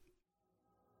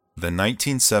The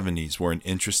 1970s were an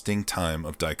interesting time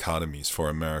of dichotomies for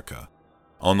America.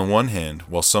 On the one hand,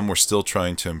 while some were still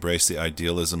trying to embrace the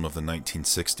idealism of the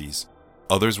 1960s,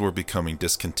 others were becoming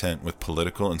discontent with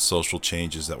political and social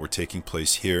changes that were taking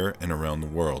place here and around the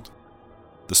world.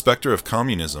 The specter of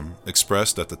communism,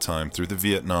 expressed at the time through the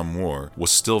Vietnam War,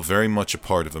 was still very much a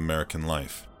part of American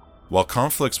life. While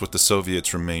conflicts with the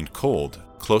Soviets remained cold,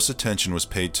 close attention was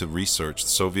paid to research the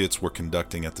Soviets were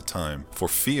conducting at the time for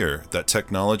fear that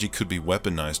technology could be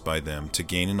weaponized by them to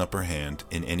gain an upper hand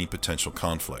in any potential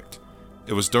conflict.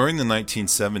 It was during the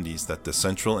 1970s that the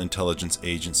Central Intelligence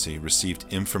Agency received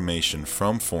information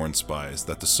from foreign spies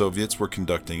that the Soviets were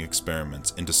conducting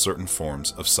experiments into certain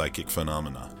forms of psychic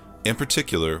phenomena. In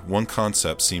particular, one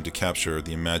concept seemed to capture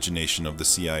the imagination of the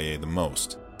CIA the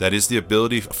most. That is the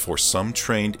ability for some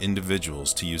trained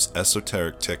individuals to use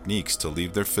esoteric techniques to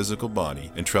leave their physical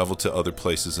body and travel to other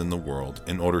places in the world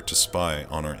in order to spy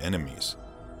on our enemies.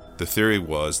 The theory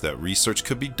was that research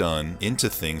could be done into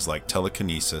things like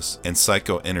telekinesis and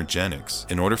psychoenergetics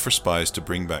in order for spies to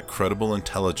bring back credible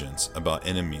intelligence about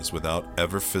enemies without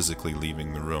ever physically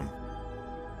leaving the room.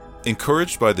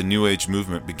 Encouraged by the New Age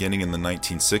movement beginning in the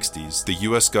 1960s, the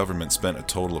U.S. government spent a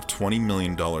total of $20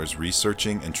 million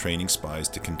researching and training spies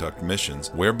to conduct missions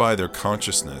whereby their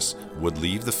consciousness would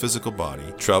leave the physical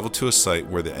body, travel to a site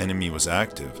where the enemy was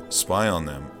active, spy on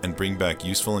them, and bring back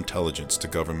useful intelligence to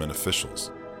government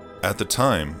officials. At the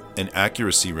time, an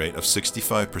accuracy rate of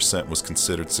 65% was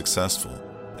considered successful,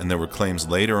 and there were claims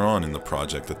later on in the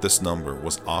project that this number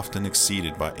was often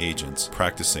exceeded by agents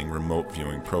practicing remote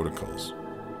viewing protocols.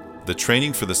 The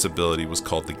training for this ability was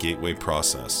called the Gateway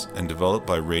Process and developed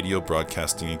by radio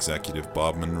broadcasting executive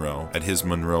Bob Monroe at his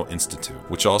Monroe Institute,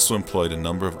 which also employed a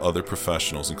number of other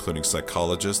professionals including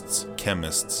psychologists,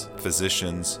 chemists,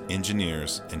 physicians,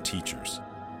 engineers, and teachers.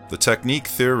 The technique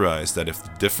theorized that if the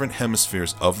different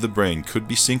hemispheres of the brain could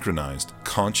be synchronized,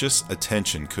 conscious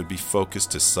attention could be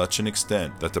focused to such an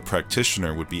extent that the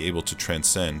practitioner would be able to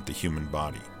transcend the human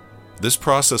body. This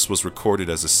process was recorded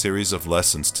as a series of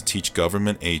lessons to teach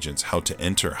government agents how to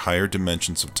enter higher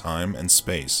dimensions of time and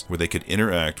space where they could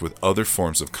interact with other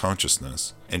forms of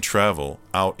consciousness and travel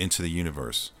out into the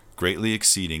universe, greatly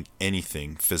exceeding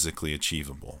anything physically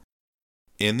achievable.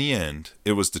 In the end,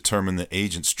 it was determined that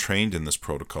agents trained in this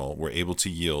protocol were able to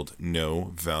yield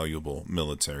no valuable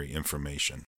military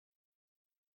information.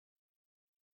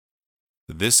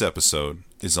 This episode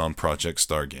is on Project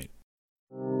Stargate.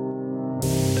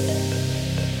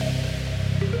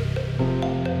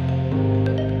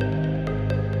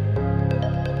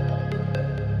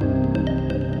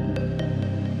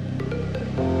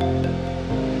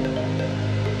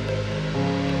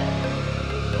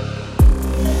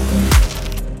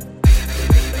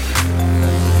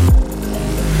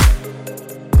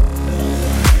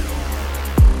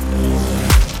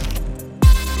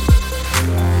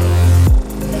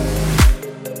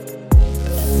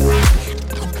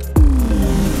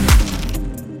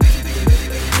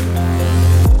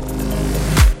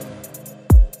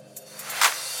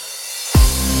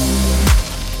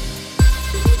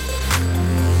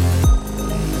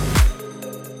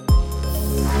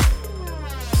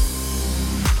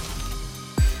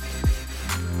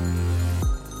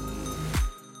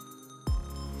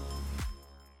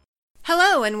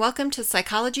 Hello, and welcome to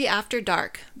Psychology After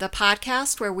Dark, the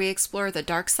podcast where we explore the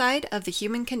dark side of the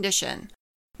human condition.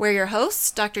 We're your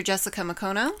hosts, Dr. Jessica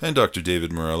McCono. And Dr.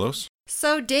 David Morelos.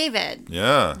 So, David.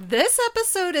 Yeah. This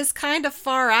episode is kind of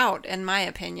far out, in my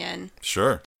opinion.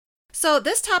 Sure. So,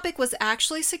 this topic was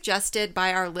actually suggested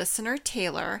by our listener,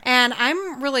 Taylor, and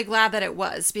I'm really glad that it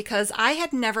was, because I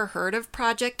had never heard of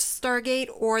Project Stargate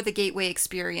or the Gateway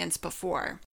Experience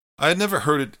before. I had never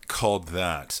heard it called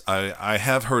that. I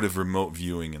have heard of remote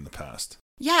viewing in the past.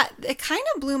 Yeah, it kind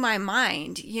of blew my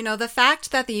mind. You know, the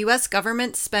fact that the U.S.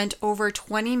 government spent over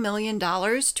 $20 million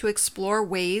to explore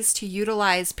ways to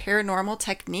utilize paranormal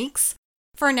techniques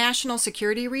for national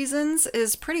security reasons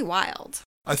is pretty wild.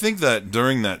 I think that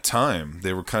during that time,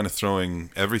 they were kind of throwing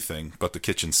everything but the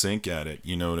kitchen sink at it,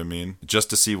 you know what I mean?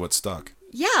 Just to see what stuck.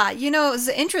 Yeah, you know, it was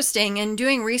interesting. In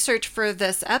doing research for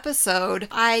this episode,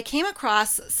 I came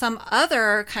across some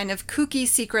other kind of kooky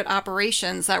secret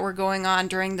operations that were going on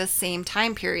during this same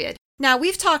time period. Now,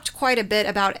 we've talked quite a bit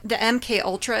about the MK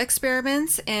Ultra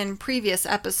experiments in previous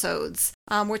episodes,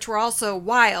 which were also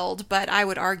wild, but I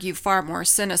would argue far more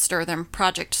sinister than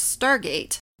Project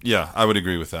Stargate. Yeah, I would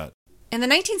agree with that. In the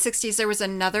 1960s, there was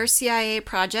another CIA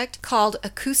project called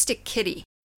Acoustic Kitty,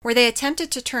 where they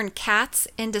attempted to turn cats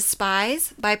into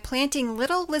spies by planting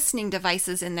little listening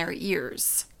devices in their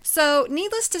ears. So,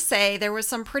 needless to say, there was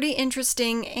some pretty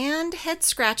interesting and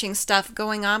head-scratching stuff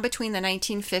going on between the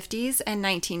 1950s and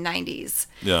 1990s.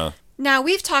 Yeah. Now,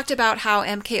 we've talked about how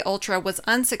MKUltra was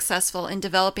unsuccessful in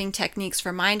developing techniques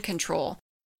for mind control.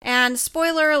 And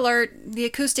spoiler alert, the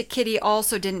Acoustic Kitty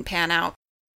also didn't pan out.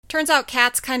 Turns out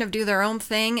cats kind of do their own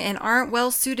thing and aren't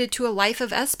well suited to a life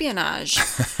of espionage.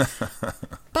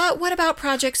 But what about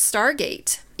Project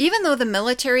Stargate? Even though the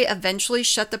military eventually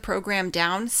shut the program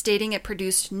down, stating it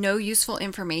produced no useful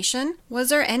information, was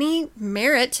there any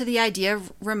merit to the idea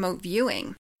of remote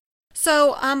viewing?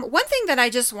 So, one thing that I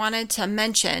just wanted to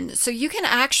mention, so you can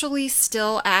actually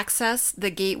still access the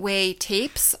Gateway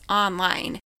tapes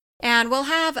online. And we'll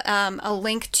have a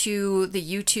link to the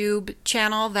YouTube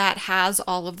channel that has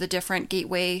all of the different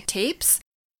Gateway tapes.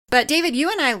 But David,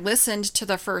 you and I listened to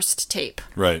the first tape.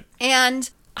 Right. And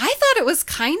I thought it was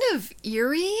kind of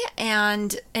eerie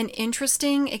and an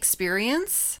interesting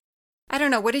experience. I don't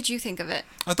know. What did you think of it?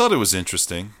 I thought it was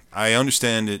interesting. I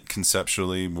understand it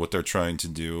conceptually, what they're trying to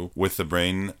do with the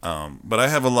brain, but I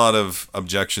have a lot of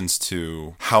objections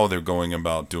to how they're going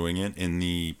about doing it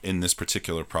in this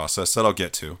particular process that I'll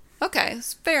get to. Okay,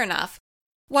 fair enough.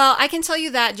 Well, I can tell you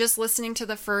that just listening to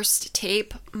the first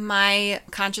tape, my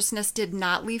consciousness did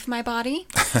not leave my body.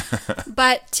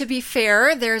 But to be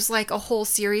fair, there's like a whole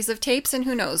series of tapes, and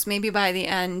who knows, maybe by the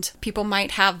end, people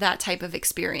might have that type of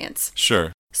experience.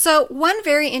 Sure. So, one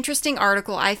very interesting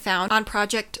article I found on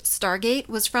Project Stargate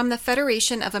was from the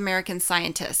Federation of American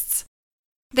Scientists.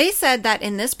 They said that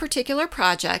in this particular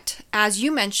project, as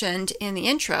you mentioned in the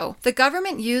intro, the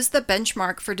government used the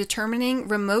benchmark for determining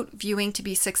remote viewing to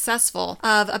be successful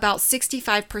of about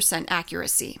 65%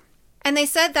 accuracy. And they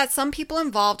said that some people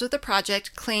involved with the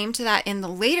project claimed that in the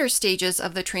later stages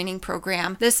of the training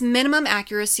program, this minimum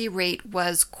accuracy rate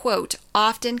was, quote,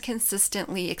 often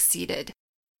consistently exceeded.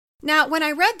 Now, when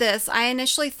I read this, I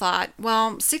initially thought,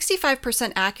 well,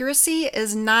 65% accuracy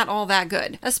is not all that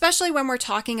good, especially when we're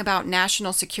talking about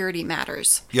national security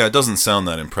matters. Yeah, it doesn't sound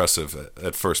that impressive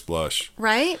at first blush.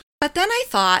 Right? But then I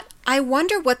thought, I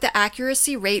wonder what the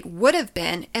accuracy rate would have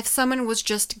been if someone was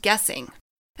just guessing.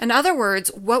 In other words,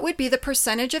 what would be the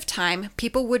percentage of time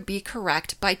people would be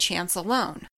correct by chance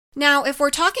alone? Now, if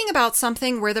we're talking about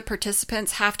something where the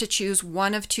participants have to choose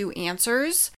one of two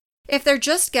answers, if they're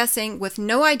just guessing with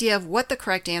no idea of what the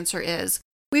correct answer is,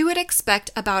 we would expect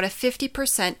about a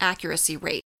 50% accuracy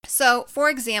rate. So, for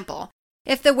example,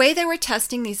 if the way they were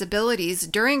testing these abilities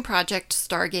during Project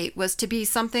Stargate was to be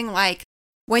something like,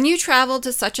 when you traveled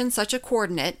to such and such a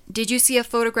coordinate, did you see a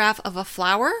photograph of a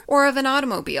flower or of an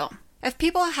automobile? If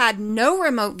people had no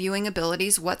remote viewing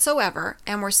abilities whatsoever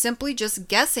and were simply just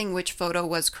guessing which photo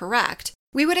was correct,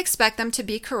 we would expect them to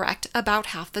be correct about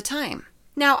half the time.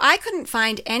 Now, I couldn't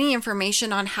find any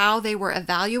information on how they were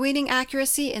evaluating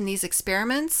accuracy in these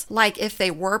experiments, like if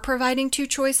they were providing two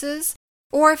choices,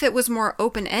 or if it was more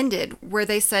open-ended, where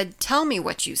they said, tell me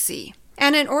what you see.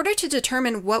 And in order to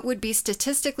determine what would be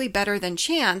statistically better than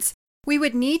chance, we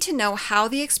would need to know how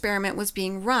the experiment was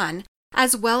being run,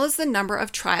 as well as the number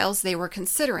of trials they were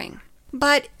considering.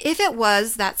 But if it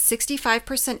was that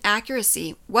 65%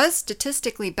 accuracy was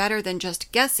statistically better than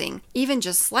just guessing, even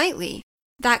just slightly,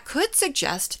 that could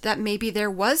suggest that maybe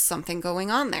there was something going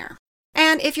on there.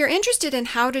 And if you're interested in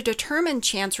how to determine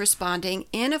chance responding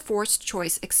in a forced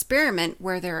choice experiment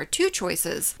where there are two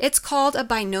choices, it's called a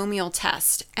binomial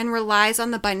test and relies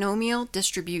on the binomial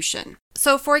distribution.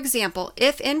 So for example,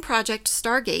 if in Project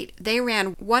Stargate they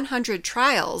ran 100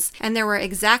 trials and there were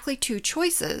exactly two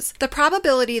choices, the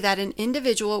probability that an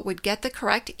individual would get the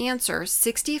correct answer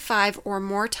 65 or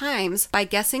more times by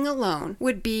guessing alone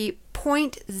would be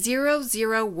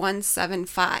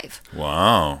 0.00175.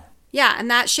 Wow. Yeah,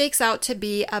 and that shakes out to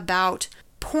be about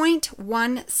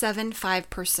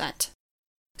 0.175%.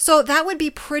 So that would be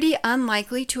pretty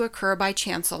unlikely to occur by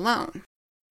chance alone.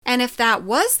 And if that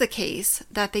was the case,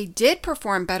 that they did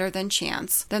perform better than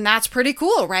chance, then that's pretty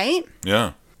cool, right?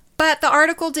 Yeah. But the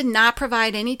article did not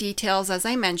provide any details, as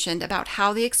I mentioned, about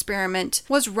how the experiment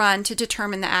was run to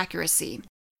determine the accuracy.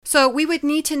 So we would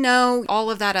need to know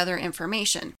all of that other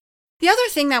information. The other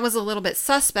thing that was a little bit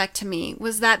suspect to me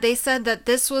was that they said that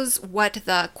this was what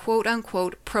the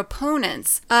quote-unquote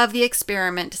proponents of the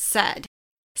experiment said.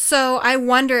 So I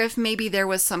wonder if maybe there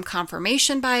was some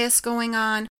confirmation bias going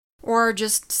on or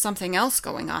just something else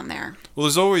going on there. Well,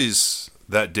 there's always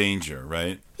that danger,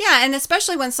 right? Yeah, and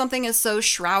especially when something is so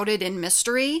shrouded in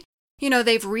mystery. You know,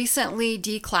 they've recently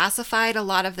declassified a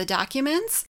lot of the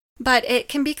documents, but it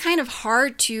can be kind of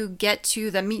hard to get to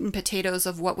the meat and potatoes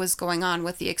of what was going on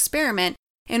with the experiment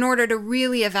in order to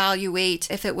really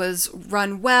evaluate if it was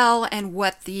run well and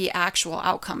what the actual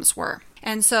outcomes were.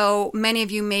 And so many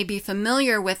of you may be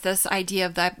familiar with this idea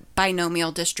of that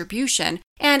binomial distribution.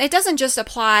 And it doesn't just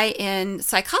apply in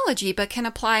psychology, but can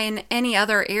apply in any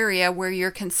other area where you're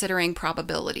considering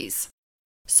probabilities.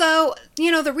 So,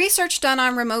 the research done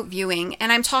on remote viewing,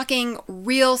 and I'm talking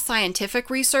real scientific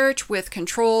research with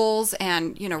controls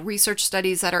and, research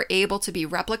studies that are able to be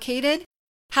replicated,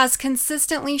 has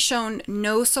consistently shown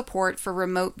no support for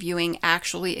remote viewing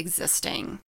actually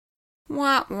existing.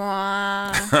 Wah,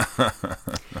 wah.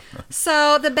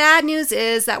 So the bad news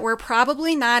is that we're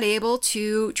probably not able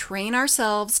to train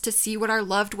ourselves to see what our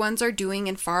loved ones are doing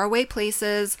in faraway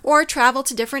places or travel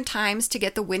to different times to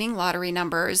get the winning lottery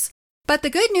numbers. But the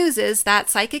good news is that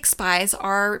psychic spies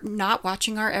are not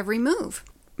watching our every move.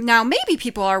 Now, maybe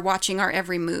people are watching our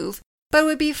every move, but it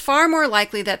would be far more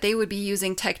likely that they would be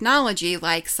using technology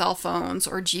like cell phones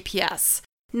or GPS,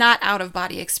 not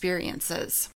out-of-body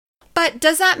experiences. But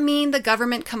does that mean the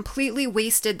government completely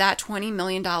wasted that $20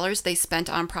 million they spent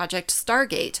on Project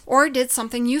Stargate, or did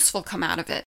something useful come out of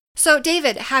it? So,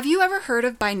 David, have you ever heard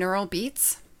of binaural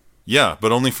beats? Yeah,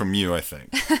 but only from you, I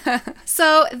think.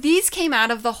 So, these came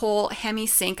out of the whole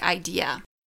hemisync idea.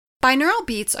 Binaural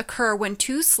beats occur when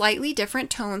two slightly different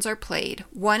tones are played,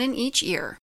 one in each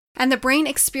ear, and the brain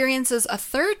experiences a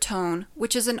third tone,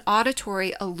 which is an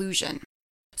auditory illusion.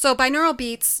 So binaural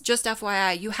beats, just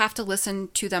FYI, you have to listen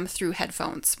to them through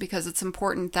headphones because it's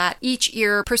important that each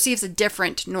ear perceives a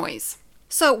different noise.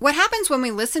 So what happens when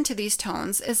we listen to these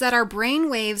tones is that our brain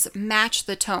waves match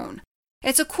the tone.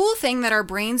 It's a cool thing that our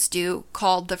brains do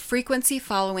called the frequency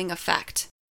following effect.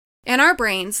 In our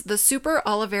brains, the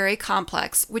supraolivary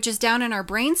complex, which is down in our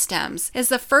brain stems, is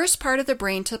the first part of the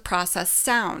brain to process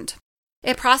sound.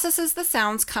 It processes the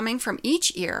sounds coming from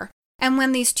each ear, and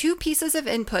when these two pieces of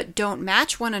input don't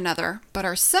match one another, but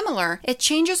are similar, it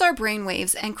changes our brain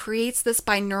waves and creates this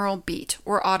binaural beat,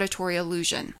 or auditory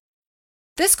illusion.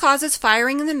 This causes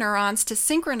firing in the neurons to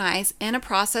synchronize in a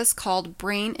process called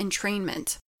brain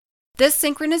entrainment. This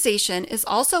synchronization is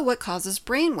also what causes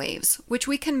brain waves, which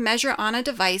we can measure on a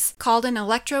device called an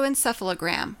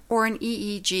electroencephalogram, or an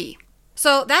EEG.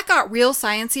 So that got real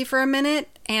sciencey for a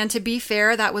minute, and to be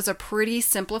fair, that was a pretty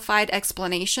simplified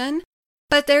explanation.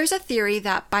 But there's a theory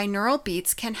that binaural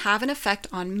beats can have an effect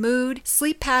on mood,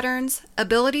 sleep patterns,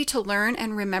 ability to learn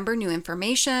and remember new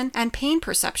information, and pain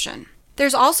perception.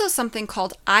 There's also something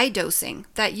called eye dosing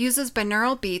that uses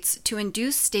binaural beats to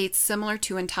induce states similar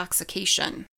to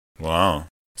intoxication. Wow.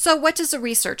 So what does the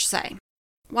research say?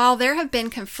 While there have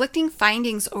been conflicting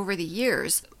findings over the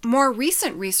years, more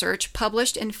recent research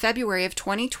published in February of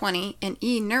 2020 in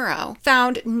eNeuro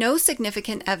found no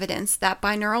significant evidence that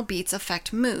binaural beats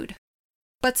affect mood.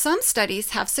 But some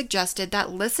studies have suggested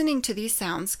that listening to these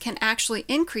sounds can actually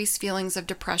increase feelings of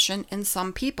depression in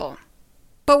some people.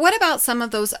 But what about some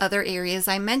of those other areas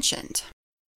I mentioned?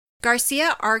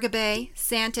 Garcia, Argabay,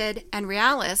 Santid, and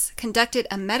Reales conducted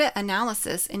a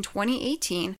meta-analysis in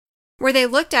 2018 where they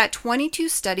looked at 22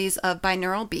 studies of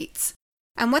binaural beats.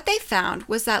 And what they found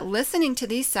was that listening to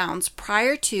these sounds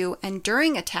prior to and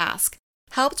during a task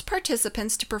helped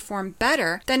participants to perform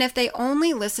better than if they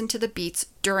only listened to the beats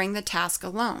during the task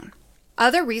alone.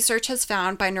 Other research has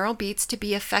found binaural beats to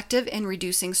be effective in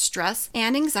reducing stress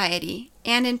and anxiety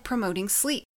and in promoting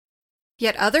sleep.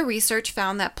 Yet other research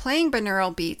found that playing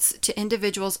binaural beats to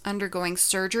individuals undergoing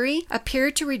surgery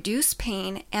appeared to reduce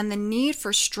pain and the need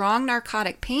for strong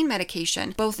narcotic pain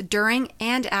medication both during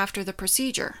and after the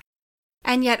procedure.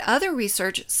 And yet other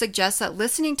research suggests that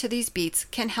listening to these beats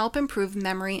can help improve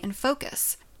memory and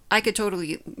focus. I could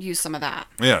totally use some of that.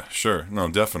 Yeah, sure. No,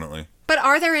 definitely. But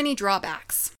are there any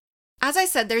drawbacks? As I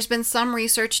said, there's been some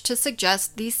research to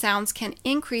suggest these sounds can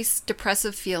increase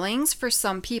depressive feelings for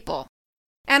some people.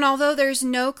 And although there's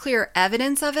no clear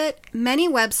evidence of it, many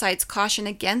websites caution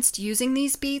against using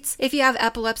these beats if you have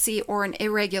epilepsy or an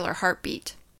irregular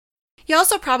heartbeat. You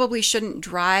also probably shouldn't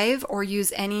drive or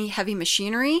use any heavy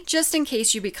machinery just in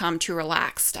case you become too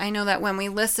relaxed. I know that when we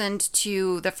listened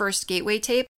to the first Gateway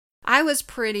tape, I was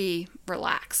pretty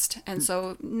relaxed, and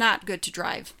so not good to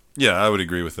drive. Yeah, I would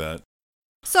agree with that.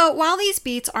 So while these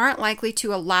beats aren't likely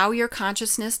to allow your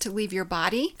consciousness to leave your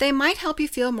body, they might help you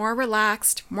feel more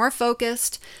relaxed, more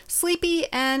focused, sleepy,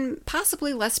 and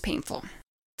possibly less painful.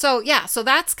 So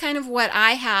that's kind of what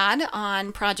I had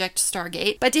on Project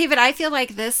Stargate. But David, I feel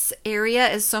like this area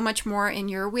is so much more in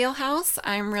your wheelhouse.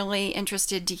 I'm really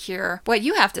interested to hear what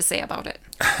you have to say about it.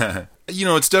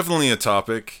 It's definitely a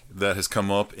topic that has come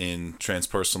up in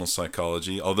transpersonal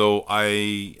psychology, although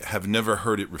I have never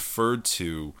heard it referred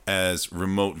to as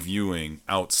remote viewing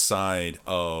outside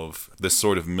of this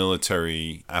sort of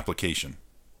military application.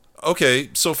 Okay,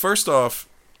 so first off,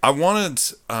 I wanted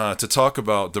to talk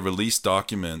about the release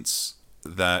documents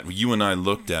that you and I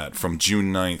looked at from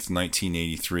June 9th,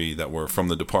 1983, that were from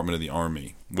the Department of the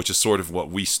Army, which is sort of what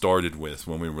we started with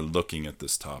when we were looking at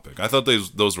this topic. I thought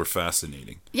those were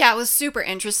fascinating. Yeah, it was super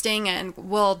interesting, and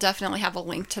we'll definitely have a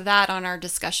link to that on our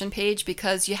discussion page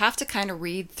because you have to kind of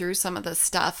read through some of this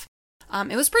stuff.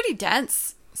 It was pretty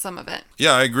dense, some of it.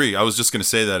 Yeah, I agree. I was just going to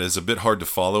say that it's a bit hard to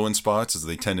follow in spots as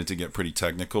they tended to get pretty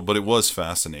technical, but it was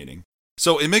fascinating.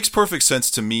 So it makes perfect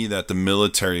sense to me that the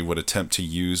military would attempt to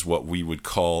use what we would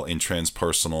call in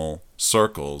transpersonal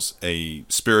circles a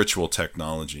spiritual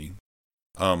technology,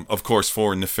 of course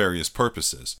for nefarious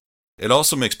purposes. It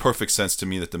also makes perfect sense to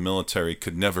me that the military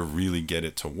could never really get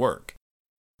it to work.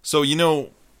 So,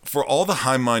 for all the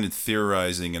high-minded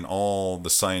theorizing and all the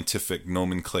scientific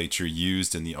nomenclature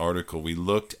used in the article we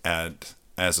looked at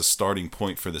as a starting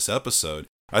point for this episode,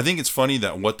 I think it's funny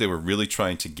that what they were really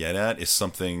trying to get at is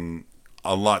something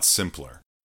a lot simpler.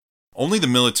 Only the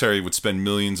military would spend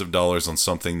millions of dollars on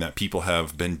something that people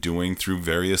have been doing through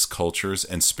various cultures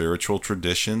and spiritual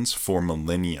traditions for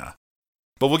millennia.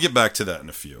 But we'll get back to that in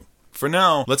a few. For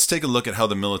now, let's take a look at how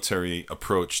the military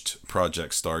approached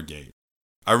Project Stargate.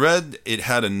 I read it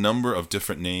had a number of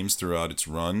different names throughout its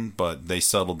run, but they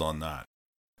settled on that.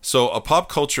 So a pop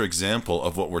culture example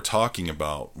of what we're talking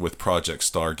about with Project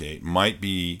Stargate might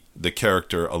be the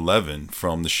character 11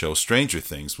 from the show Stranger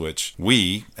Things, which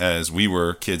as we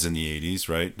were kids in the 80s,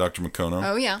 right, Dr. McCono?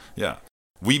 Oh, yeah. Yeah.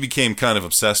 We became kind of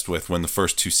obsessed with when the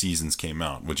first 2 seasons came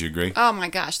out. Would you agree? Oh my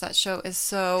gosh, that show is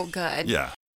so good.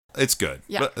 Yeah, it's good.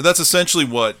 Yeah. But that's essentially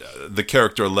what the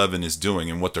character 11 is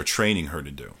doing and what they're training her to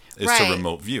do, is to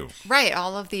remote view. Right,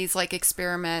 all of these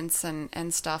experiments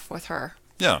and stuff with her.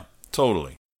 Yeah,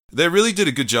 totally. They really did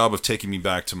a good job of taking me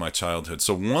back to my childhood.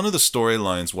 So one of the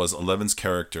storylines was Eleven's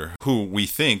character, who we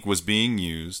think was being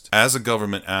used as a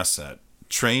government asset,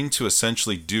 trained to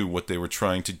essentially do what they were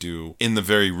trying to do in the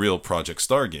very real Project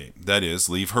Stargate. That is,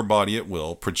 leave her body at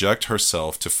will, project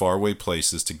herself to faraway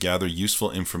places to gather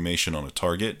useful information on a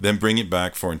target, then bring it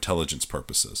back for intelligence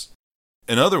purposes.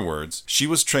 In other words, she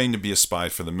was trained to be a spy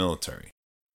for the military.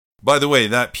 By the way,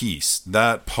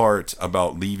 that part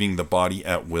about leaving the body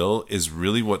at will is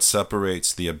really what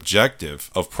separates the objective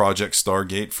of Project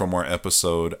Stargate from our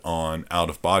episode on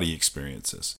out-of-body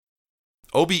experiences.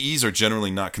 OBEs are generally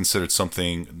not considered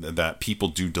something that people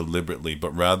do deliberately,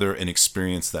 but rather an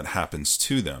experience that happens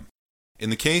to them. In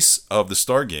the case of the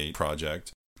Stargate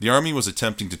project, the Army was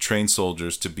attempting to train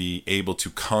soldiers to be able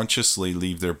to consciously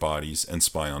leave their bodies and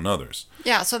spy on others.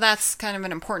 Yeah, so that's kind of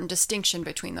an important distinction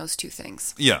between those two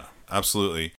things. Yeah,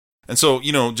 absolutely. And so,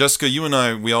 Jessica, you and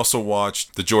I, we also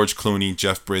watched the George Clooney,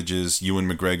 Jeff Bridges, Ewan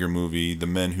McGregor movie, The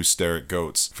Men Who Stare at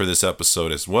Goats, for this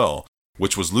episode as well,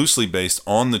 which was loosely based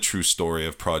on the true story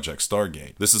of Project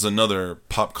Stargate. This is another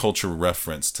pop culture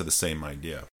reference to the same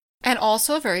idea. And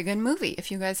also a very good movie,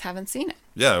 if you guys haven't seen it.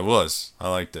 Yeah, it was.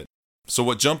 I liked it. So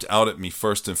what jumped out at me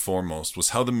first and foremost was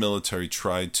how the military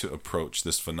tried to approach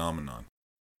this phenomenon.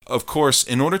 Of course,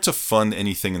 in order to fund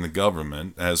anything in the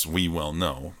government, as we well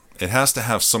know, it has to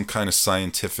have some kind of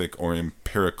scientific or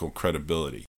empirical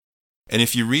credibility. And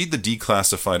if you read the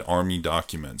declassified Army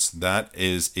documents, that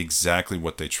is exactly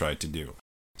what they tried to do.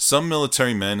 Some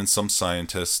military men and some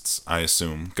scientists, I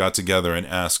assume, got together and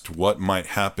asked what might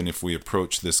happen if we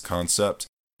approach this concept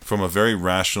from a very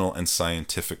rational and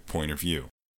scientific point of view.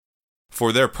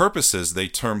 For their purposes, they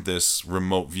termed this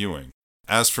remote viewing.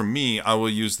 As for me, I will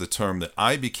use the term that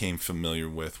I became familiar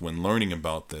with when learning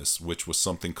about this, which was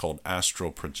something called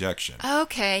astral projection.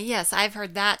 Okay, yes, I've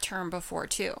heard that term before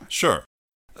too. Sure.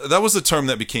 That was the term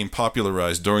that became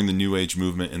popularized during the New Age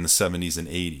movement in the 70s and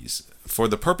 80s. For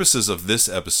the purposes of this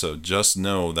episode, just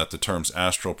know that the terms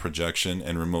astral projection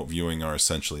and remote viewing are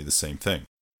essentially the same thing.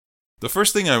 The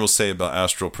first thing I will say about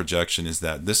astral projection is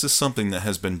that this is something that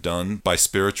has been done by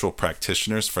spiritual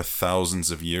practitioners for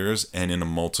thousands of years and in a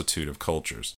multitude of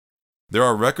cultures. There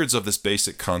are records of this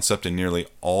basic concept in nearly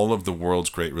all of the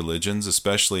world's great religions,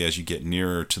 especially as you get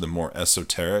nearer to the more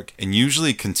esoteric and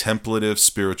usually contemplative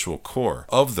spiritual core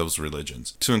of those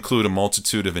religions, to include a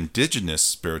multitude of indigenous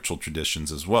spiritual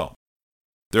traditions as well.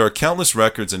 There are countless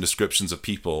records and descriptions of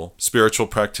people, spiritual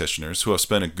practitioners, who have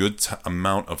spent a good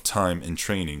amount of time in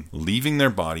training, leaving their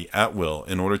body at will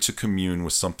in order to commune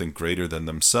with something greater than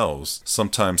themselves,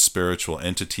 sometimes spiritual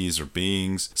entities or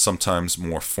beings, sometimes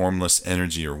more formless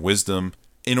energy or wisdom,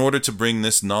 in order to bring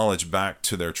this knowledge back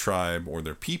to their tribe or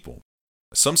their people.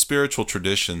 Some spiritual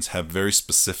traditions have very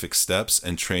specific steps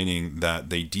and training that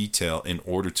they detail in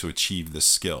order to achieve this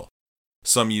skill.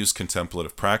 Some use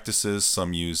contemplative practices,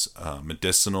 some use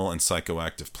medicinal and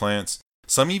psychoactive plants,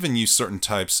 Some even use certain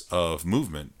types of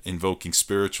movement, invoking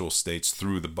spiritual states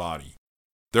through the body.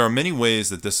 There are many ways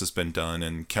that this has been done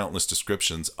and countless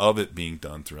descriptions of it being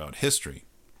done throughout history.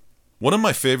 One of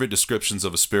my favorite descriptions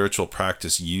of a spiritual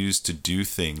practice used to do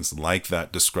things like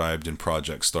that described in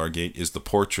Project Stargate is the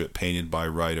portrait painted by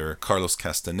writer Carlos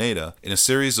Castaneda in a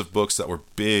series of books that were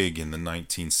big in the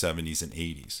 1970s and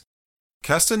 80s.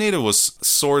 Castaneda was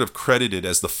sort of credited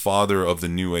as the father of the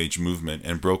New Age movement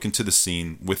and broke into the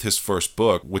scene with his first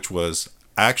book, which was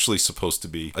actually supposed to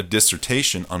be a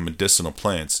dissertation on medicinal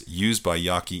plants used by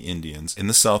Yaqui Indians in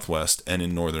the Southwest and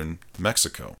in northern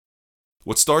Mexico.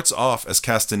 What starts off as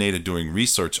Castaneda doing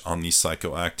research on these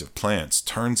psychoactive plants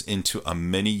turns into a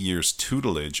many years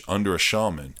tutelage under a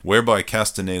shaman, whereby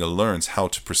Castaneda learns how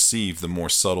to perceive the more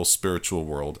subtle spiritual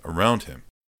world around him.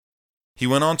 He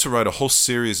went on to write a whole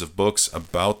series of books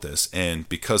about this, and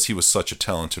because he was such a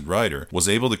talented writer, was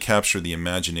able to capture the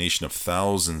imagination of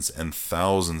thousands and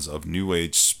thousands of New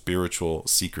Age spiritual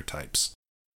seeker types.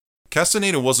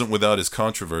 Castaneda wasn't without his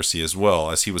controversy as well,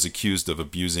 as he was accused of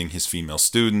abusing his female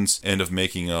students and of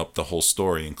making up the whole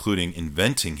story, including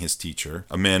inventing his teacher,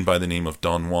 a man by the name of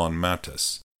Don Juan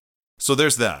Matus. So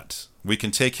there's that. We can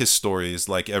take his stories,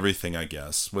 like everything I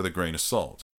guess, with a grain of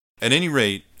salt. At any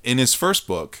rate, in his first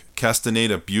book,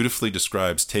 Castaneda beautifully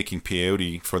describes taking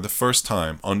peyote for the first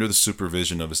time under the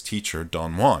supervision of his teacher,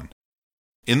 Don Juan.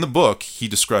 In the book, he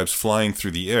describes flying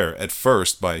through the air, at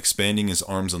first by expanding his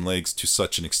arms and legs to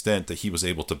such an extent that he was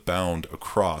able to bound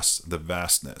across the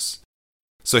vastness.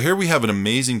 So here we have an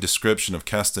amazing description of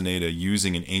Castaneda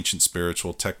using an ancient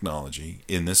spiritual technology,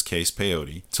 in this case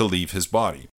peyote, to leave his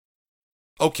body.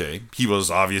 Okay, he was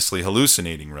obviously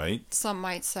hallucinating, right? Some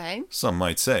might say. Some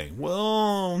might say,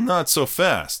 well, not so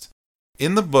fast.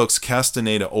 In the books,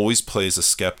 Castaneda always plays a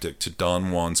skeptic to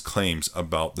Don Juan's claims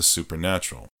about the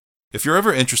supernatural. If you're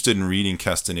ever interested in reading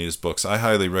Castaneda's books, I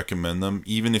highly recommend them,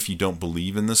 even if you don't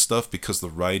believe in this stuff, because the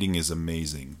writing is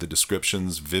amazing, the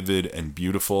descriptions vivid and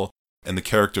beautiful, and the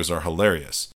characters are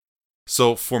hilarious.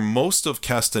 So for most of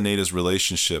Castaneda's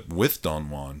relationship with Don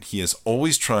Juan, he is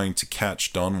always trying to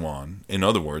catch Don Juan, in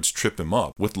other words, trip him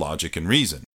up with logic and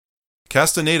reason.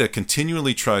 Castaneda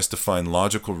continually tries to find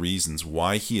logical reasons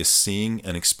why he is seeing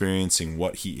and experiencing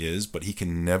what he is, but he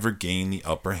can never gain the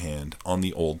upper hand on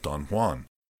the old Don Juan.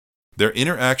 Their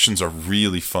interactions are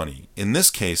really funny. In this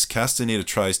case, Castaneda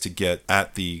tries to get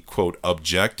at the, quote,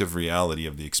 objective reality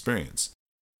of the experience.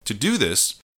 To do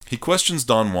this, he questions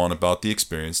Don Juan about the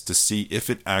experience to see if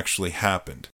it actually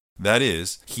happened. That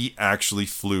is, he actually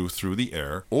flew through the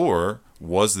air, or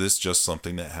was this just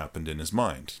something that happened in his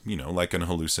mind? Like an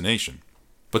hallucination.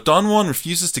 But Don Juan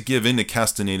refuses to give in to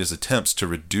Castaneda's attempts to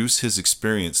reduce his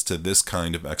experience to this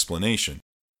kind of explanation.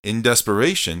 In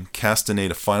desperation,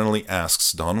 Castaneda finally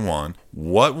asks Don Juan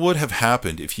what would have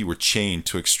happened if he were chained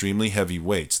to extremely heavy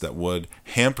weights that would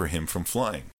hamper him from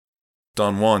flying.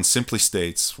 Don Juan simply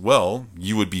states, well,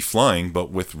 you would be flying,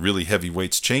 but with really heavy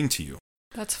weights chained to you.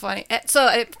 That's funny. So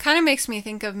it kind of makes me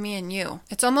think of me and you.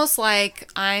 It's almost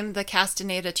like I'm the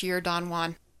Castaneda to your Don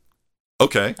Juan.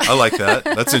 Okay, I like that.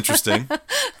 That's interesting.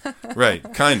 Right,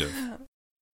 kind of.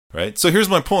 Right, so here's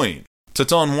my point. To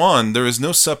Don Juan, there is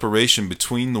no separation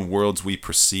between the worlds we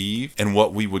perceive and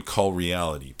what we would call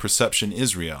reality. Perception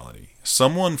is reality.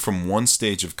 Someone from one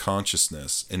stage of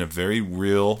consciousness in a very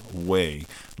real way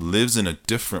lives in a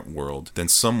different world than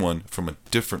someone from a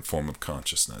different form of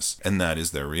consciousness, and that is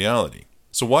their reality.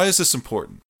 So why is this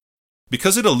important?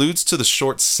 Because it alludes to the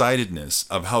short-sightedness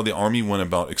of how the Army went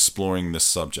about exploring this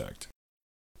subject.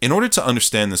 In order to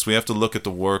understand this, we have to look at the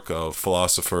work of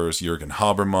philosophers Jürgen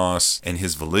Habermas and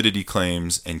his validity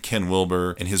claims, and Ken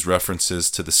Wilber and his references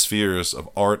to the spheres of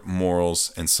art,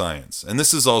 morals, and science. And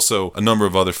this is also a number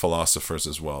of other philosophers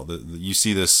as well. You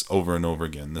see this over and over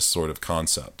again, this sort of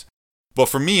concept. But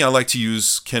for me, I like to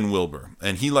use Ken Wilber,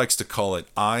 and he likes to call it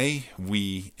I,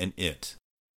 we, and it.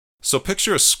 So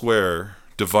picture a square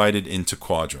divided into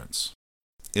quadrants.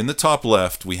 In the top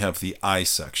left, we have the I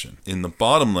section. In the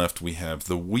bottom left, we have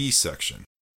the we section.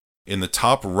 In the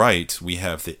top right, we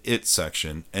have the it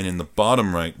section. And in the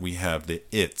bottom right, we have the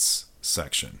its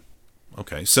section.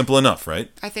 Okay, simple enough,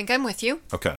 right? I think I'm with you.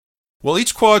 Okay. Well,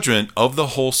 each quadrant of the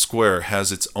whole square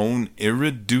has its own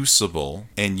irreducible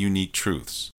and unique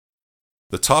truths.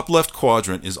 The top left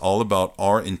quadrant is all about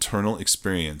our internal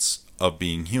experience of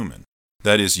being human.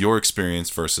 That is your experience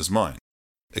versus mine.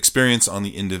 Experience on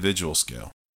the individual scale.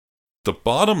 The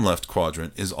bottom left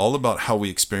quadrant is all about how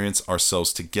we experience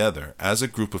ourselves together as a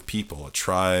group of people, a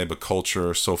tribe, a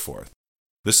culture, so forth.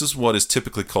 This is what is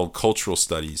typically called cultural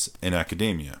studies in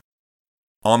academia.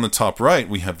 On the top right,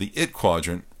 we have the it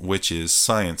quadrant, which is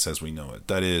science as we know it.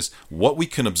 That is, what we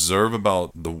can observe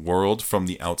about the world from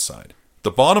the outside.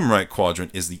 The bottom right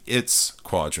quadrant is the its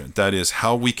quadrant. That is,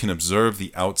 how we can observe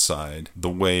the outside, the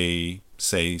way,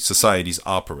 say, societies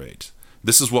operate.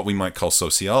 This is what we might call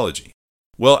sociology.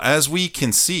 Well, as we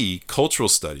can see, cultural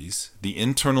studies, the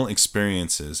internal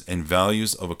experiences and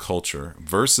values of a culture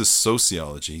versus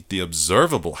sociology, the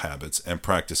observable habits and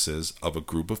practices of a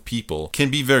group of people, can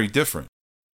be very different.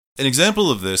 An example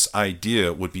of this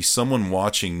idea would be someone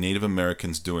watching Native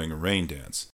Americans doing a rain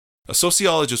dance. A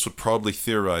sociologist would probably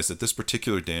theorize that this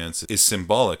particular dance is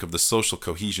symbolic of the social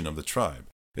cohesion of the tribe.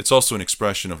 It's also an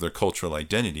expression of their cultural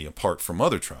identity apart from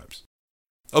other tribes.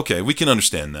 Okay, we can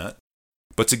understand that.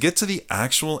 But to get to the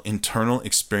actual internal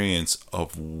experience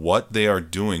of what they are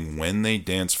doing when they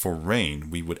dance for rain,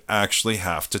 we would actually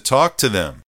have to talk to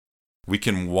them. We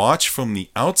can watch from the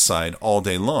outside all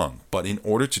day long, but in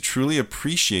order to truly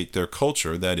appreciate their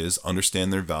culture, that is,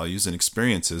 understand their values and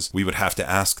experiences, we would have to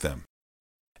ask them.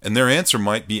 And their answer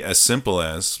might be as simple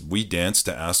as, we dance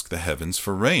to ask the heavens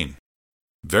for rain.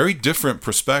 Very different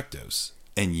perspectives,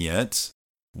 and yet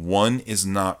one is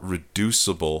not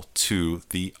reducible to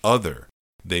the other.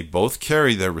 They both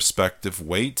carry their respective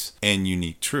weight and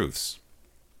unique truths.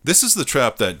 This is the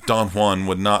trap that Don Juan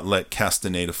would not let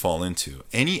Castaneda fall into.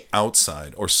 Any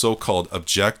outside or so-called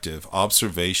objective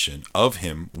observation of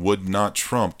him would not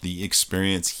trump the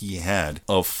experience he had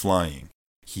of flying.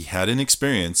 He had an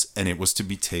experience and it was to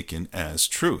be taken as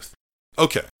truth.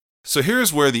 Okay, so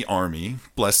here's where the Army,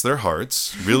 bless their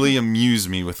hearts, really amuse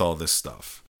me with all this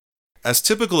stuff. As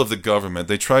typical of the government,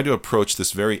 they try to approach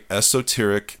this very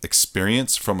esoteric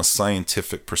experience from a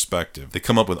scientific perspective. They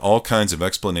come up with all kinds of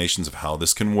explanations of how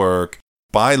this can work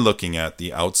by looking at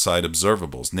the outside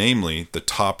observables, namely the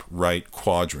top right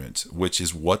quadrant, which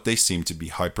is what they seem to be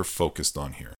hyper-focused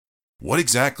on here. What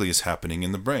exactly is happening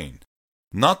in the brain?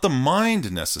 Not the mind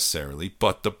necessarily,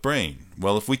 but the brain.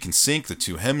 Well, if we can sync the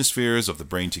two hemispheres of the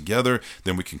brain together,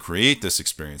 then we can create this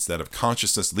experience, that of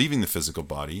consciousness leaving the physical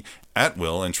body at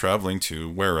will and traveling to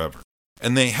wherever.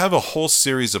 And they have a whole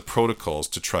series of protocols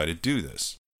to try to do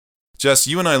this. Jess,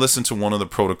 you and I listened to one of the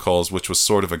protocols, which was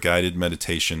sort of a guided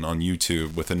meditation on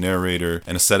YouTube with a narrator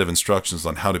and a set of instructions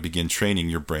on how to begin training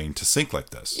your brain to sync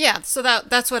like this. Yeah, so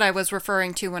that's what I was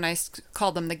referring to when I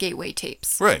called them the gateway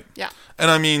tapes. Right. Yeah. And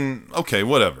I mean, okay,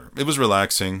 whatever. It was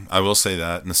relaxing, I will say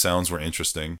that, and the sounds were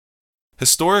interesting.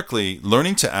 Historically,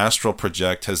 learning to astral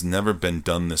project has never been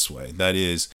done this way. That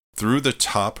is, through the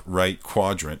top right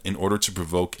quadrant in order to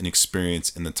provoke an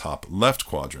experience in the top left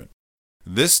quadrant.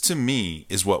 This, to me,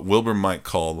 is what Wilber might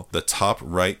call the top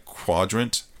right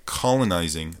quadrant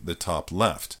colonizing the top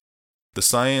left. The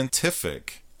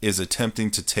scientific is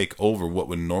attempting to take over what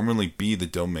would normally be the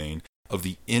domain of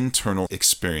the internal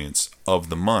experience of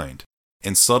the mind,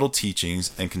 and subtle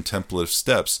teachings and contemplative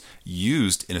steps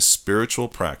used in a spiritual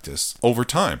practice over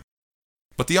time.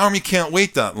 But the Army can't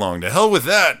wait that long. To hell with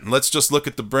that! Let's just look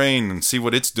at the brain and see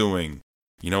what it's doing.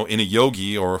 In a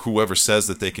yogi or whoever says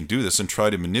that they can do this and try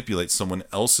to manipulate someone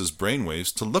else's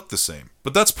brainwaves to look the same.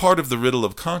 But that's part of the riddle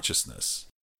of consciousness.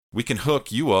 We can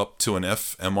hook you up to an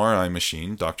fMRI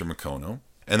machine, Dr. Makono,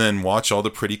 and then watch all the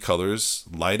pretty colors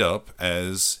light up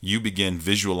as you begin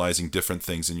visualizing different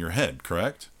things in your head,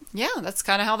 correct? Yeah, that's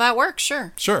kind of how that works,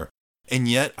 sure. Sure. And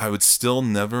yet, I would still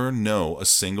never know a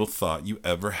single thought you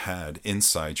ever had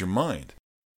inside your mind.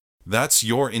 That's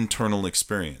your internal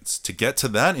experience. To get to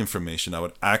that information, I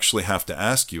would actually have to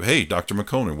ask you, hey, Dr.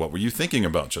 Makoner, what were you thinking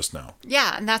about just now?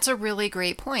 Yeah, and that's a really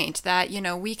great point that,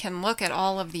 we can look at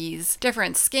all of these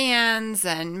different scans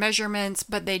and measurements,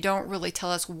 but they don't really tell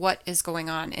us what is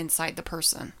going on inside the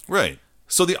person. Right.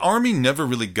 So the Army never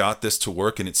really got this to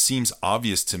work, and it seems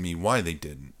obvious to me why they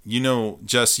didn't.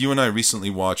 Jess, you and I recently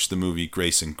watched the movie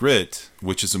Grace and Grit,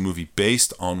 which is a movie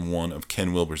based on one of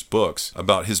Ken Wilber's books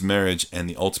about his marriage and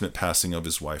the ultimate passing of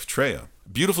his wife, Treya.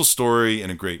 Beautiful story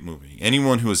and a great movie.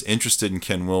 Anyone who is interested in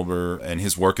Ken Wilber and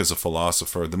his work as a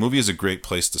philosopher, the movie is a great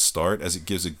place to start as it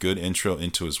gives a good intro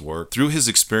into his work through his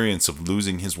experience of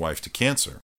losing his wife to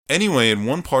cancer. Anyway, in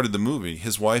one part of the movie,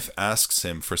 his wife asks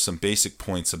him for some basic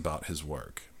points about his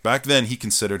work. Back then, he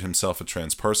considered himself a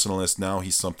transpersonalist. Now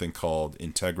he's something called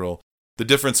integral. The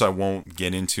difference I won't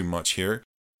get into much here.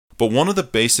 But one of the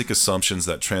basic assumptions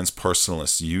that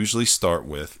transpersonalists usually start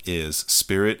with is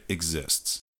spirit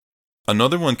exists.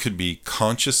 Another one could be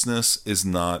consciousness is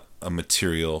not a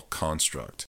material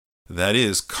construct. That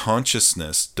is,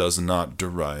 consciousness does not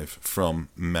derive from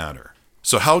matter.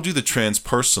 So how do the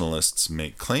transpersonalists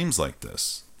make claims like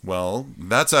this? Well,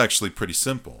 that's actually pretty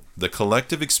simple. The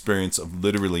collective experience of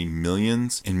literally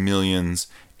millions and millions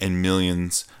and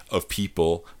millions of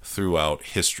people throughout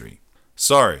history.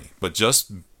 Sorry, but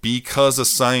just because a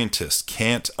scientist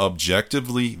can't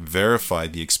objectively verify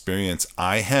the experience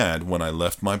I had when I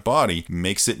left my body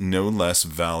makes it no less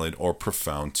valid or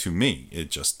profound to me. It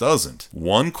just doesn't.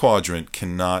 One quadrant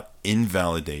cannot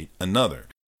invalidate another.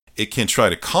 It can try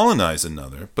to colonize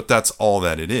another, but that's all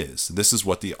that it is. This is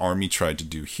what the Army tried to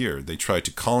do here. They tried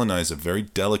to colonize a very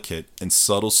delicate and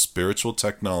subtle spiritual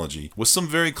technology with some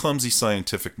very clumsy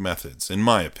scientific methods, in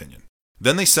my opinion.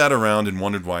 Then they sat around and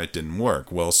wondered why it didn't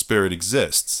work. Well, spirit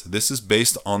exists. This is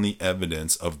based on the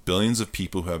evidence of billions of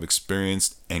people who have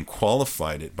experienced and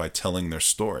qualified it by telling their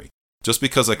story. Just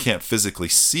because I can't physically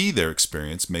see their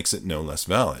experience makes it no less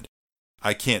valid.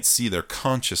 I can't see their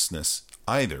consciousness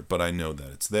either, but I know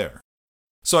that it's there.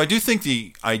 So I do think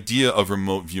the idea of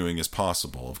remote viewing is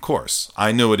possible, of course.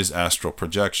 I know it is astral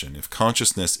projection. If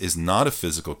consciousness is not a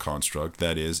physical construct,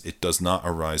 that is, it does not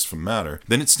arise from matter,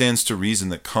 then it stands to reason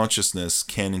that consciousness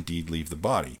can indeed leave the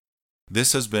body.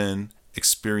 This has been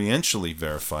experientially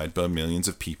verified by millions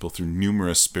of people through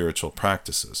numerous spiritual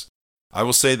practices. I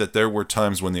will say that there were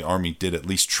times when the Army did at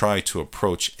least try to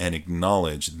approach and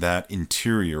acknowledge that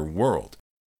interior world.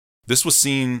 This was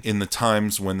seen in the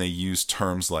times when they used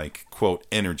terms like, quote,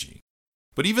 energy.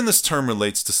 But even this term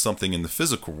relates to something in the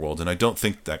physical world, and I don't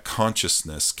think that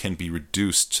consciousness can be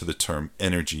reduced to the term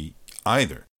energy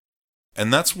either.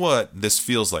 And that's what this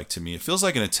feels like to me. It feels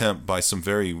like an attempt by some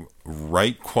very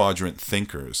right quadrant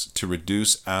thinkers to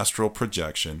reduce astral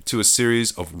projection to a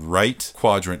series of right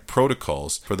quadrant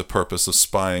protocols for the purpose of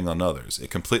spying on others. It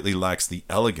completely lacks the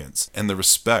elegance and the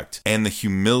respect and the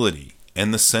humility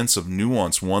and the sense of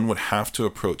nuance one would have to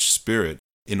approach spirit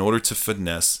in order to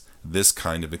finesse this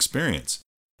kind of experience.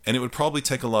 And it would probably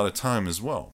take a lot of time as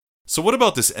well. So what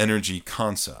about this energy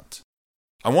concept?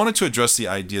 I wanted to address the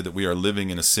idea that we are living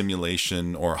in a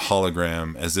simulation or a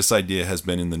hologram, as this idea has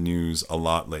been in the news a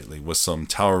lot lately, with some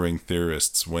towering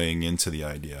theorists weighing into the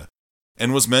idea,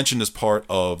 and was mentioned as part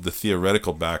of the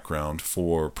theoretical background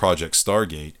for Project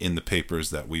Stargate in the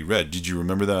papers that we read. Did you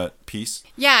remember that piece?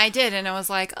 Yeah, I did. And I was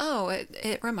like, oh,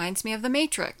 it reminds me of The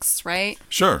Matrix, right?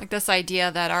 Sure. Like this idea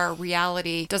that our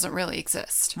reality doesn't really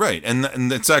exist. Right. And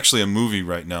it's actually a movie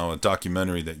right now, a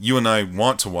documentary that you and I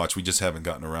want to watch. We just haven't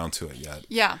gotten around to it yet.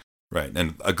 Yeah. Right.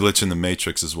 And A Glitch in the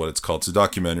Matrix is what it's called. It's a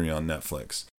documentary on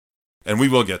Netflix. And we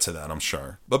will get to that, I'm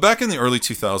sure. But back in the early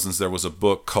 2000s, there was a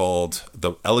book called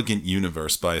The Elegant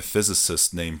Universe by a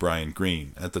physicist named Brian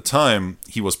Greene. At the time,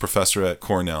 he was professor at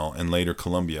Cornell and later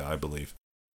Columbia, I believe.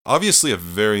 Obviously a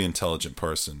very intelligent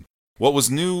person. What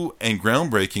was new and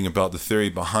groundbreaking about the theory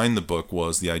behind the book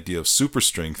was the idea of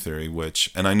superstring theory,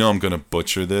 which, and I know I'm going to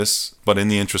butcher this, but in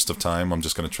the interest of time, I'm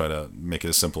just going to try to make it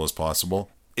as simple as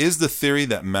possible, is the theory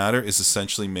that matter is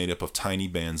essentially made up of tiny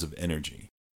bands of energy.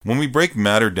 When we break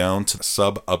matter down to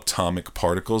subatomic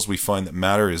particles, we find that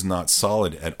matter is not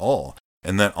solid at all,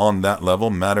 and that on that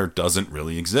level, matter doesn't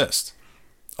really exist.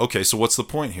 Okay, so what's the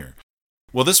point here?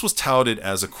 Well, this was touted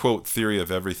as a, quote, theory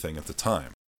of everything at the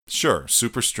time. Sure,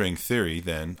 superstring theory,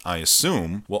 then, I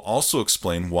assume, will also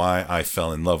explain why I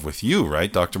fell in love with you,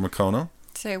 right, Dr. Makono?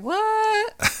 Say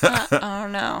what? I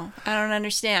don't know. I don't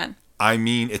understand. I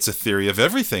mean, it's a theory of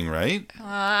everything, right?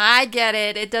 I get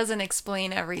it. It doesn't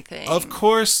explain everything. Of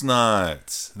course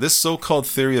not. This so-called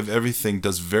theory of everything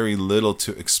does very little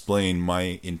to explain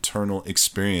my internal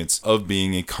experience of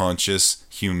being a conscious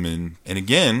human. And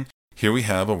again, here we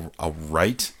have a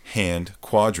right-hand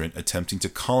quadrant attempting to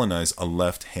colonize a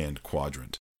left-hand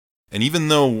quadrant. And even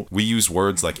though we use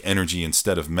words like energy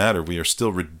instead of matter, we are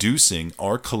still reducing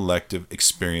our collective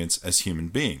experience as human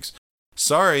beings.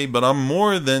 Sorry, but I'm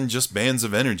more than just bands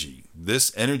of energy.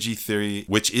 This energy theory,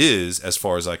 which is, as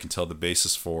far as I can tell, the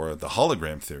basis for the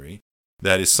hologram theory,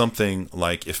 that is something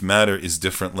like if matter is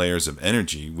different layers of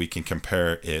energy, we can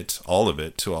compare it, all of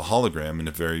it, to a hologram in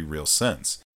a very real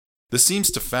sense. This seems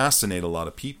to fascinate a lot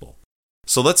of people.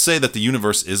 So let's say that the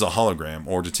universe is a hologram,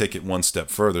 or to take it one step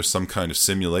further, some kind of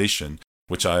simulation,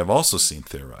 which I have also seen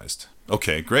theorized.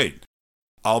 Okay, great.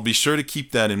 I'll be sure to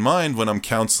keep that in mind when I'm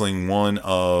counseling one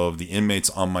of the inmates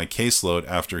on my caseload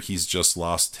after he's just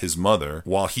lost his mother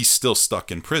while he's still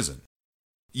stuck in prison.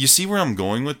 You see where I'm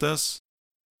going with this?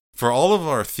 For all of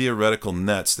our theoretical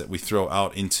nets that we throw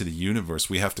out into the universe,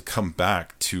 we have to come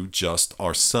back to just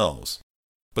ourselves.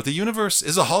 But the universe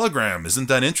is a hologram. Isn't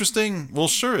that interesting? Well,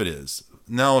 sure it is.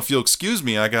 Now, if you'll excuse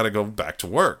me, I gotta go back to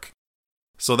work.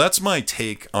 So that's my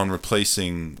take on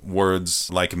replacing words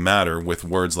like matter with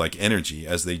words like energy,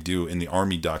 as they do in the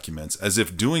Army documents, as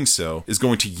if doing so is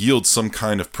going to yield some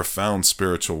kind of profound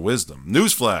spiritual wisdom.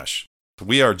 Newsflash!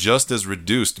 We are just as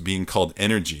reduced being called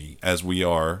energy as we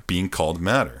are being called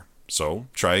matter. So,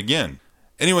 try again.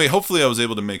 Anyway, hopefully I was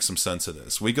able to make some sense of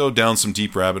this. We go down some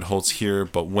deep rabbit holes here,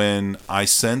 but when I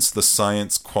sense the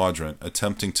science quadrant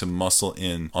attempting to muscle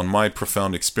in on my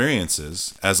profound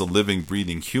experiences as a living,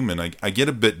 breathing human, I get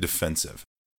a bit defensive.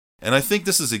 And I think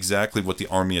this is exactly what the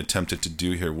Army attempted to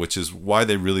do here, which is why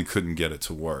they really couldn't get it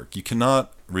to work. You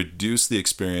cannot reduce the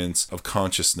experience of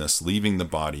consciousness leaving the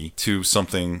body to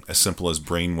something as simple as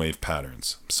brainwave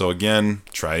patterns. So again,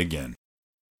 try again.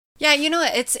 Yeah, you know,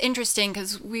 it's interesting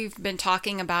because we've been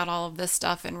talking about all of this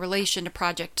stuff in relation to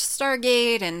Project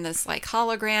Stargate and this like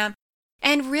hologram.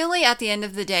 And really at the end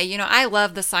of the day, you know, I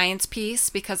love the science piece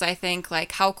because I think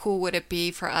like how cool would it be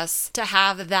for us to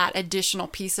have that additional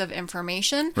piece of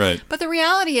information? Right. But the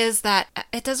reality is that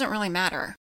it doesn't really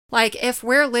matter. Like if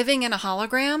we're living in a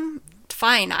hologram,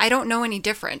 fine, I don't know any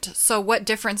different. So what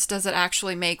difference does it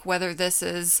actually make whether this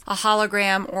is a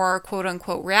hologram or quote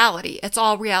unquote reality? It's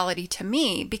all reality to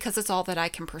me because it's all that I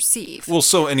can perceive. Well,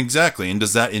 and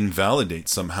does that invalidate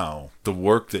somehow the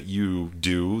work that you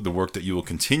do, the work that you will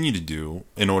continue to do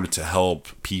in order to help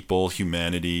people,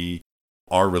 humanity,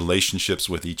 our relationships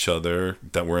with each other,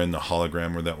 that we're in the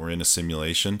hologram or that we're in a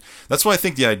simulation? That's why I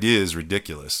think the idea is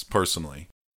ridiculous, personally.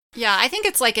 Yeah, I think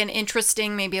it's like an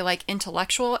interesting, maybe like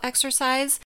intellectual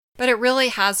exercise, but it really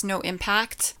has no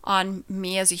impact on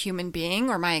me as a human being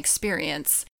or my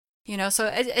experience. You know,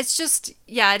 so it's just,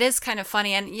 yeah, it is kind of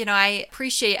funny. And, you know, I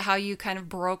appreciate how you kind of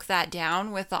broke that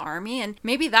down with the Army. And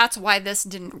maybe that's why this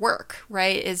didn't work,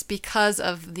 right? Is because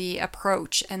of the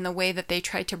approach and the way that they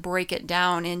tried to break it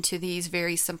down into these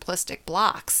very simplistic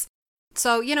blocks.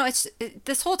 So, you know,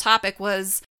 this whole topic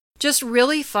was just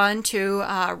really fun to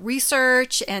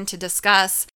research and to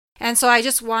discuss. And so I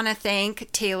just want to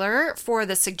thank Taylor for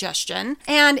the suggestion.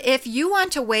 And if you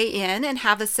want to weigh in and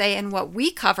have a say in what we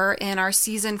cover in our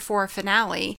season 4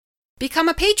 finale, become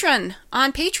a patron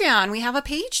on Patreon. We have a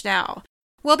page now.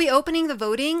 We'll be opening the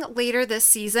voting later this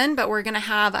season, but we're going to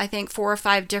have, I think, 4 or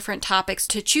 5 different topics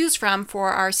to choose from for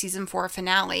our season 4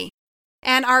 finale.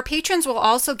 And our patrons will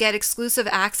also get exclusive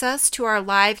access to our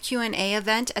live Q&A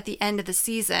event at the end of the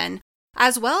season,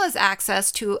 as well as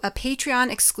access to a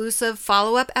Patreon-exclusive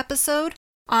follow-up episode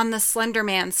on the Slender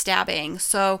Man stabbing.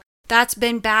 So that's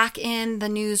been back in the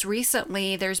news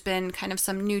recently. There's been kind of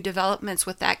some new developments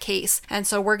with that case. And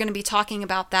so we're going to be talking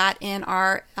about that in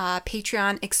our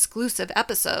Patreon-exclusive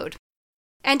episode.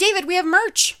 And David, we have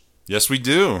merch. Yes, we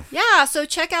do. Yeah, so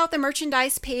check out the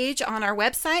merchandise page on our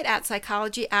website at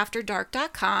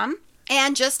psychologyafterdark.com.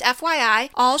 And just FYI,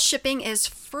 all shipping is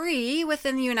free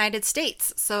within the United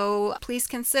States. So please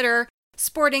consider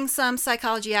sporting some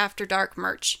Psychology After Dark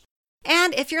merch.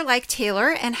 And if you're like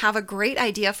Taylor and have a great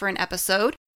idea for an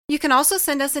episode, you can also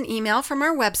send us an email from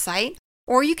our website,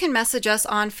 or you can message us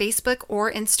on Facebook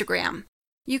or Instagram.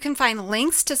 You can find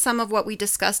links to some of what we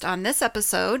discussed on this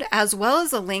episode, as well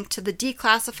as a link to the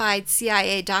declassified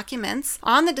CIA documents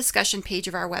on the discussion page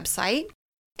of our website.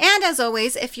 And as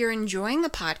always, if you're enjoying the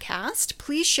podcast,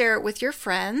 please share it with your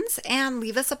friends and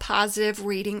leave us a positive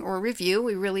rating or review.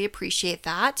 We really appreciate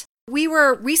that. We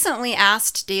were recently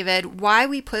asked, David, why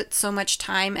we put so much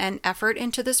time and effort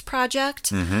into this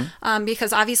project,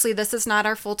 because obviously this is not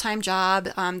our full-time job.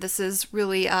 This is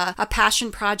really a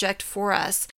passion project for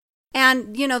us.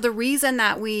 And, you know, the reason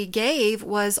that we gave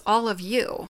was all of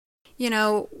you. You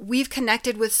know, we've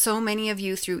connected with so many of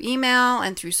you through email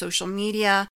and through social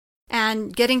media,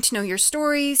 and getting to know your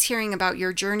stories, hearing about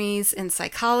your journeys in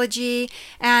psychology,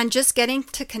 and just getting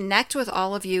to connect with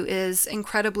all of you is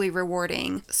incredibly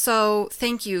rewarding. So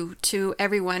thank you to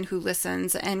everyone who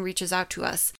listens and reaches out to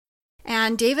us.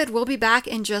 And David, we'll be back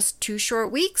in just 2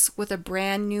 short weeks with a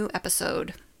brand new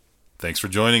episode. Thanks for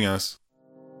joining us.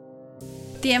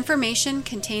 The information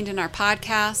contained in our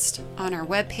podcast, on our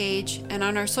webpage, and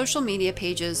on our social media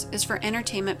pages is for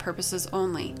entertainment purposes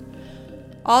only.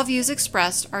 All views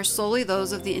expressed are solely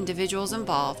those of the individuals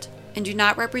involved and do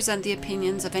not represent the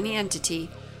opinions of any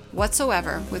entity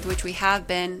whatsoever with which we have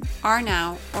been, are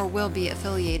now, or will be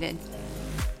affiliated.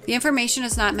 The information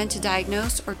is not meant to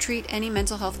diagnose or treat any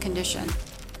mental health condition.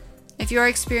 If you are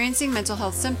experiencing mental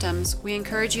health symptoms, we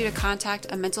encourage you to contact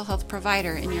a mental health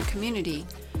provider in your community.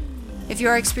 If you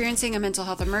are experiencing a mental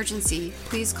health emergency,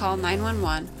 please call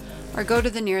 911 or go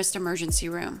to the nearest emergency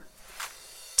room.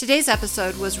 Today's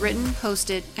episode was written,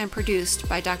 hosted, and produced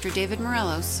by Dr. David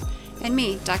Morelos and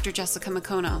me, Dr. Jessica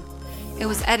McCono. It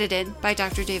was edited by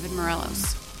Dr. David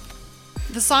Morelos.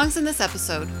 The songs in this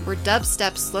episode were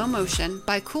Dubstep Slow Motion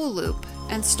by Cool Loop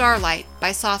and Starlight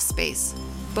by Soft Space,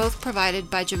 both provided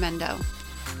by Jamendo.